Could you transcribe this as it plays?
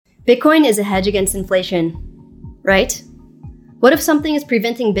Bitcoin is a hedge against inflation, right? What if something is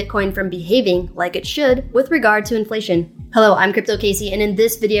preventing Bitcoin from behaving like it should with regard to inflation? Hello, I'm Crypto Casey, and in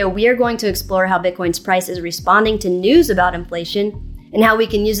this video, we are going to explore how Bitcoin's price is responding to news about inflation and how we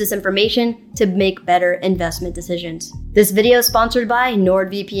can use this information to make better investment decisions. This video is sponsored by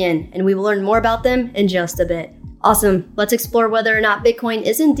NordVPN, and we will learn more about them in just a bit. Awesome, let's explore whether or not Bitcoin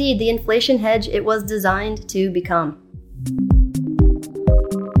is indeed the inflation hedge it was designed to become.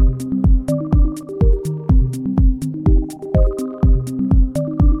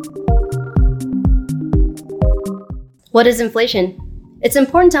 What is inflation? It's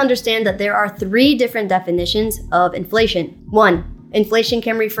important to understand that there are three different definitions of inflation. 1. Inflation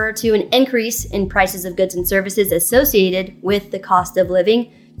can refer to an increase in prices of goods and services associated with the cost of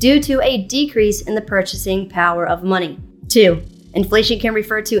living due to a decrease in the purchasing power of money. 2. Inflation can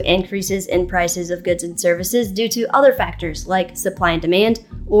refer to increases in prices of goods and services due to other factors like supply and demand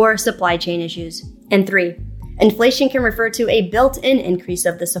or supply chain issues. And 3. Inflation can refer to a built-in increase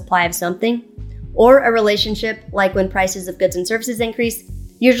of the supply of something or a relationship like when prices of goods and services increase,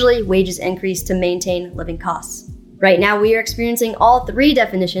 usually wages increase to maintain living costs. Right now, we are experiencing all three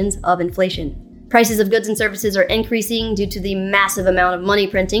definitions of inflation. Prices of goods and services are increasing due to the massive amount of money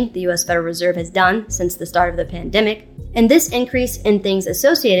printing the U.S. Federal Reserve has done since the start of the pandemic, and this increase in things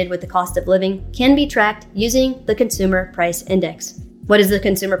associated with the cost of living can be tracked using the Consumer Price Index. What is the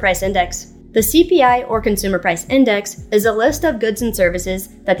Consumer Price Index? The CPI, or Consumer Price Index, is a list of goods and services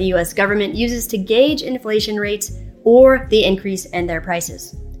that the U.S. government uses to gauge inflation rates or the increase in their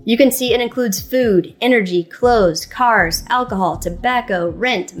prices. You can see it includes food, energy, clothes, cars, alcohol, tobacco,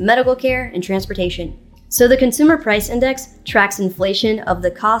 rent, medical care, and transportation. So the Consumer Price Index tracks inflation of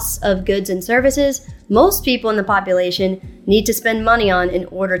the costs of goods and services most people in the population need to spend money on in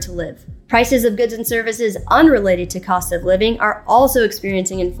order to live. Prices of goods and services unrelated to cost of living are also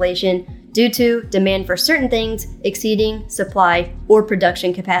experiencing inflation due to demand for certain things exceeding supply or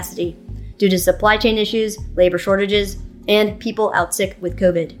production capacity, due to supply chain issues, labor shortages, and people out sick with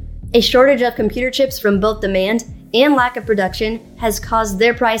COVID. A shortage of computer chips from both demand and lack of production has caused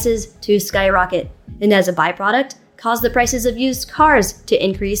their prices to skyrocket, and as a byproduct, caused the prices of used cars to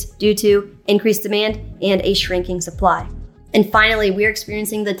increase due to increased demand and a shrinking supply. And finally, we're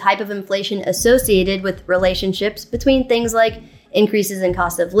experiencing the type of inflation associated with relationships between things like increases in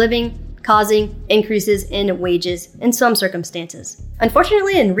cost of living, causing increases in wages in some circumstances.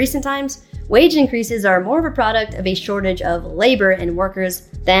 Unfortunately, in recent times, wage increases are more of a product of a shortage of labor and workers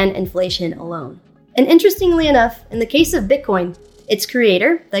than inflation alone. And interestingly enough, in the case of Bitcoin, its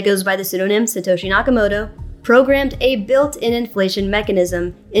creator, that goes by the pseudonym Satoshi Nakamoto, programmed a built-in inflation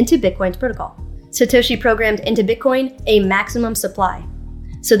mechanism into Bitcoin's protocol. Satoshi programmed into Bitcoin a maximum supply.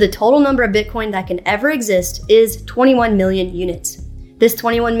 So the total number of Bitcoin that can ever exist is 21 million units. This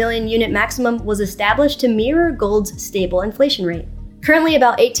 21 million unit maximum was established to mirror gold's stable inflation rate. Currently,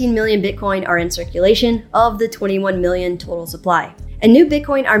 about 18 million Bitcoin are in circulation of the 21 million total supply. And new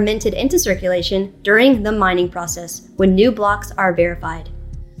Bitcoin are minted into circulation during the mining process when new blocks are verified.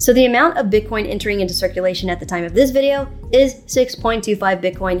 So the amount of Bitcoin entering into circulation at the time of this video is 6.25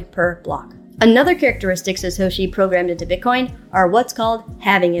 Bitcoin per block. Another characteristic Satoshi programmed into Bitcoin are what's called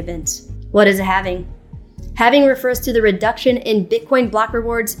halving events. What is a halving? Halving refers to the reduction in Bitcoin block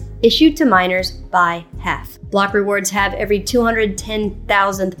rewards issued to miners by half. Block rewards halve every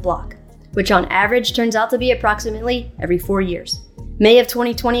 210,000th block, which on average turns out to be approximately every 4 years. May of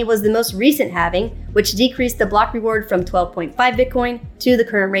 2020 was the most recent halving, which decreased the block reward from 12.5 Bitcoin to the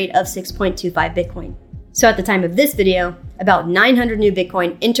current rate of 6.25 Bitcoin. So at the time of this video, about 900 new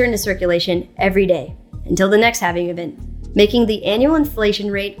Bitcoin enter into circulation every day until the next halving event, making the annual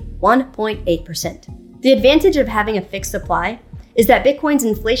inflation rate 1.8%. The advantage of having a fixed supply is that Bitcoin's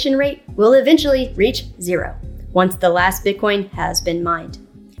inflation rate will eventually reach zero once the last Bitcoin has been mined.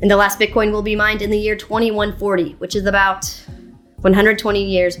 And the last Bitcoin will be mined in the year 2140, which is about 120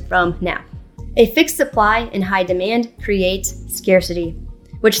 years from now. A fixed supply and high demand creates scarcity,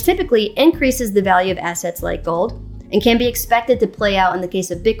 which typically increases the value of assets like gold and can be expected to play out in the case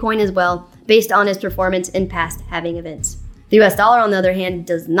of Bitcoin as well, based on its performance in past halving events. The US dollar, on the other hand,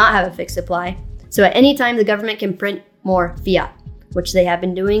 does not have a fixed supply, so at any time the government can print more fiat, which they have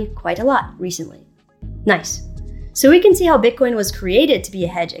been doing quite a lot recently. Nice. So we can see how Bitcoin was created to be a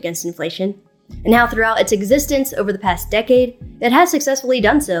hedge against inflation, and how throughout its existence over the past decade, it has successfully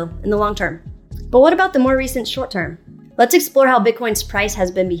done so in the long term. But what about the more recent short term? Let's explore how Bitcoin's price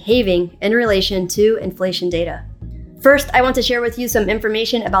has been behaving in relation to inflation data. First, I want to share with you some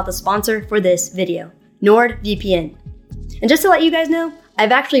information about the sponsor for this video, NordVPN. And just to let you guys know,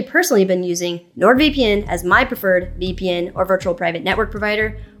 I've actually personally been using NordVPN as my preferred VPN or virtual private network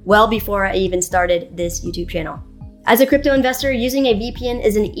provider well before I even started this YouTube channel. As a crypto investor, using a VPN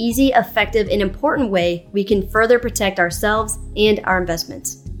is an easy, effective, and important way we can further protect ourselves and our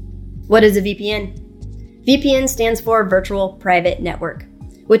investments. What is a VPN? VPN stands for Virtual Private Network,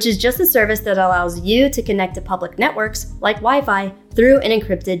 which is just a service that allows you to connect to public networks like Wi-Fi through an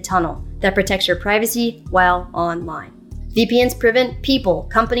encrypted tunnel that protects your privacy while online. VPNs prevent people,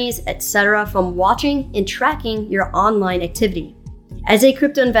 companies, etc. from watching and tracking your online activity. As a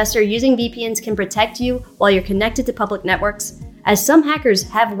crypto investor, using VPNs can protect you while you're connected to public networks, as some hackers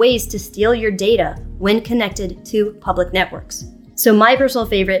have ways to steal your data when connected to public networks. So my personal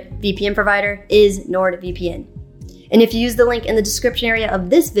favorite VPN provider is NordVPN. And if you use the link in the description area of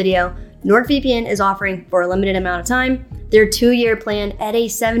this video, NordVPN is offering, for a limited amount of time, their 2-year plan at a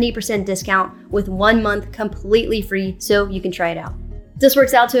 70% discount with 1 month completely free, so you can try it out. This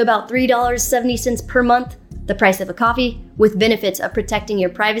works out to about $3.70 per month, the price of a coffee, with benefits of protecting your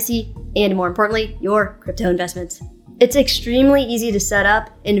privacy and, more importantly, your crypto investments. It's extremely easy to set up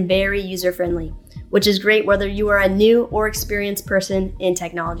and very user-friendly, which is great whether you are a new or experienced person in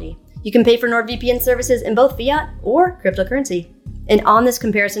technology. You can pay for NordVPN services in both fiat or cryptocurrency. And on this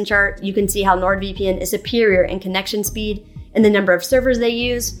comparison chart, you can see how NordVPN is superior in connection speed and the number of servers they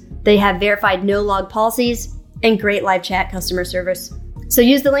use. They have verified no-log policies and great live chat customer service. So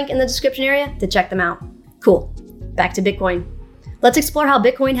use the link in the description area to check them out. Cool. Back to Bitcoin. Let's explore how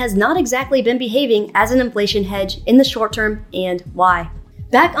Bitcoin has not exactly been behaving as an inflation hedge in the short term and why.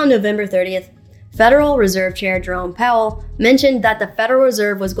 Back on November 30th, Federal Reserve Chair Jerome Powell mentioned that the Federal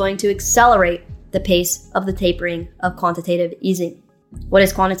Reserve was going to accelerate the pace of the tapering of quantitative easing. What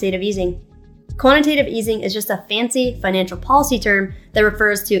is quantitative easing? Quantitative easing is just a fancy financial policy term that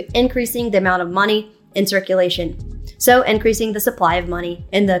refers to increasing the amount of money in circulation, so increasing the supply of money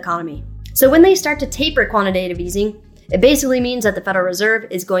in the economy. So when they start to taper quantitative easing, it basically means that the Federal Reserve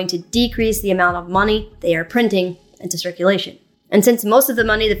is going to decrease the amount of money they are printing into circulation. And since most of the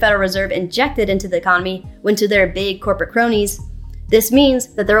money the Federal Reserve injected into the economy went to their big corporate cronies, this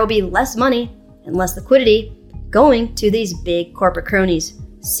means that there will be less money and less liquidity going to these big corporate cronies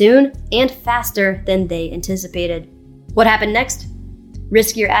soon and faster than they anticipated. What happened next?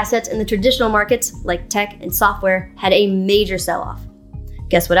 Riskier assets in the traditional markets like tech and software had a major sell-off.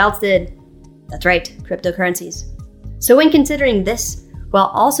 Guess what else did? That's right, cryptocurrencies. So when considering this, while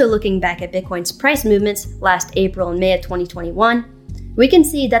also looking back at Bitcoin's price movements last April and May of 2021, we can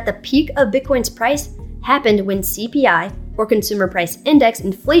see that the peak of Bitcoin's price happened when CPI, or Consumer Price Index,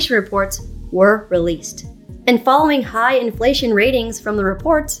 inflation reports were released. And following high inflation ratings from the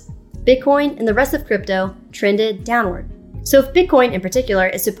reports, Bitcoin and the rest of crypto trended downward. So if Bitcoin in particular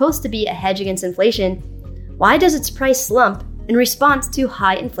is supposed to be a hedge against inflation, why does its price slump in response to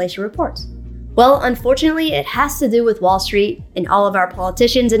high inflation reports? Well, unfortunately, it has to do with Wall Street and all of our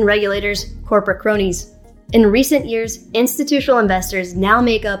politicians and regulators, corporate cronies. In recent years, institutional investors now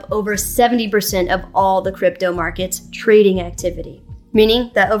make up over 70% of all the crypto market's trading activity,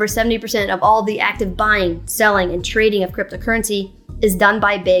 meaning that over 70% of all the active buying, selling, and trading of cryptocurrency is done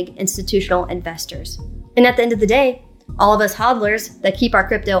by big institutional investors. And at the end of the day, all of us hodlers that keep our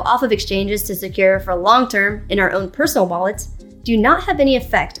crypto off of exchanges to secure for long term in our own personal wallets do not have any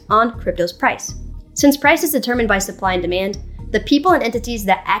effect on crypto's price. Since price is determined by supply and demand, the people and entities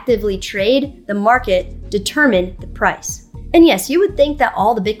that actively trade the market determine the price. And yes, you would think that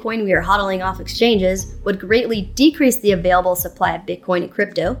all the Bitcoin we are hodling off exchanges would greatly decrease the available supply of Bitcoin and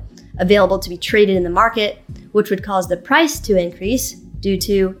crypto available to be traded in the market, which would cause the price to increase due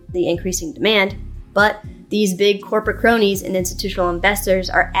to the increasing demand. But these big corporate cronies and institutional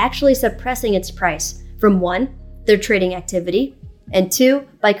investors are actually suppressing its price from 1, their trading activity, and 2,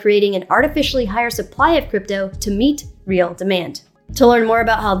 by creating an artificially higher supply of crypto to meet real demand. To learn more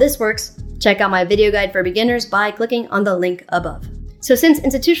about how this works, check out my video guide for beginners by clicking on the link above. So since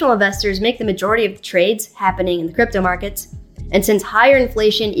institutional investors make the majority of the trades happening in the crypto markets, and since higher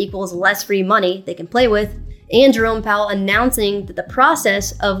inflation equals less free money they can play with, and Jerome Powell announcing that the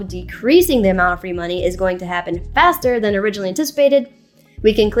process of decreasing the amount of free money is going to happen faster than originally anticipated,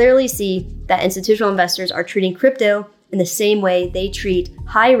 we can clearly see that institutional investors are treating crypto in the same way they treat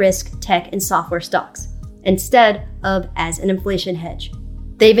high-risk tech and software stocks, instead of as an inflation hedge.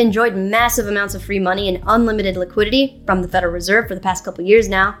 They've enjoyed massive amounts of free money and unlimited liquidity from the Federal Reserve for the past couple years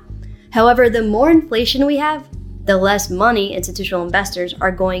now. However, the more inflation we have, the less money institutional investors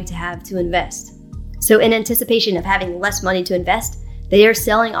are going to have to invest. So in anticipation of having less money to invest, they are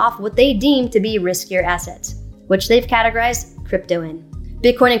selling off what they deem to be riskier assets, which they've categorized crypto in.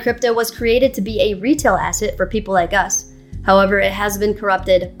 Bitcoin and crypto was created to be a retail asset for people like us. However, it has been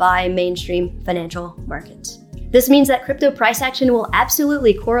corrupted by mainstream financial markets. This means that crypto price action will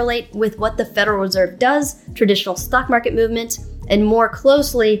absolutely correlate with what the Federal Reserve does, traditional stock market movements, and more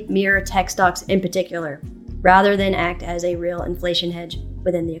closely mirror tech stocks in particular, rather than act as a real inflation hedge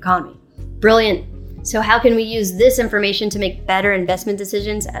within the economy. Brilliant. So how can we use this information to make better investment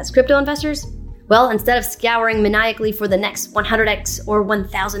decisions as crypto investors? Well, instead of scouring maniacally for the next 100x or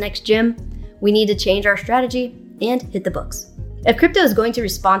 1000x gem, we need to change our strategy and hit the books. If crypto is going to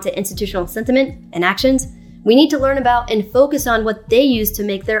respond to institutional sentiment and actions, we need to learn about and focus on what they use to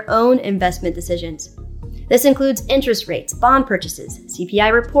make their own investment decisions. This includes interest rates, bond purchases,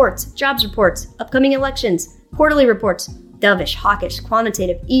 CPI reports, jobs reports, upcoming elections, quarterly reports, dovish, hawkish,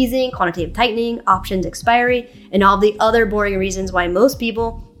 quantitative easing, quantitative tightening, options expiry, and all the other boring reasons why most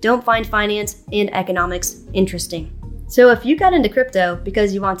people don't find finance and economics interesting. So if you got into crypto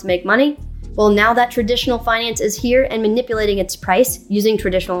because you want to make money, well, now that traditional finance is here and manipulating its price using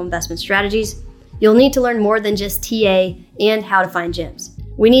traditional investment strategies, you'll need to learn more than just TA and how to find gems.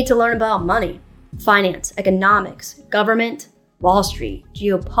 We need to learn about money, finance, economics, government, Wall Street,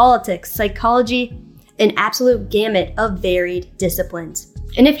 geopolitics, psychology, an absolute gamut of varied disciplines.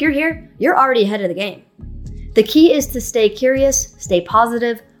 And if you're here, you're already ahead of the game. The key is to stay curious, stay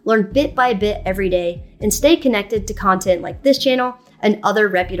positive, learn bit by bit every day, and stay connected to content like this channel and other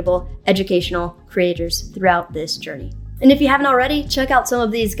reputable educational creators throughout this journey. And if you haven't already, check out some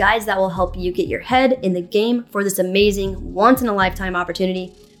of these guides that will help you get your head in the game for this amazing once-in-a-lifetime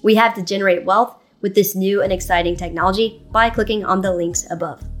opportunity we have to generate wealth with this new and exciting technology by clicking on the links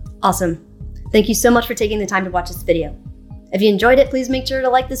above. Awesome. Thank you so much for taking the time to watch this video. If you enjoyed it, please make sure to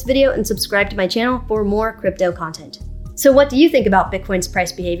like this video and subscribe to my channel for more crypto content. So what do you think about Bitcoin's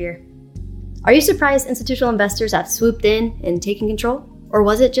price behavior? Are you surprised institutional investors have swooped in and taken control? Or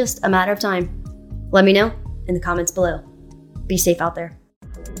was it just a matter of time? Let me know in the comments below. Be safe out there.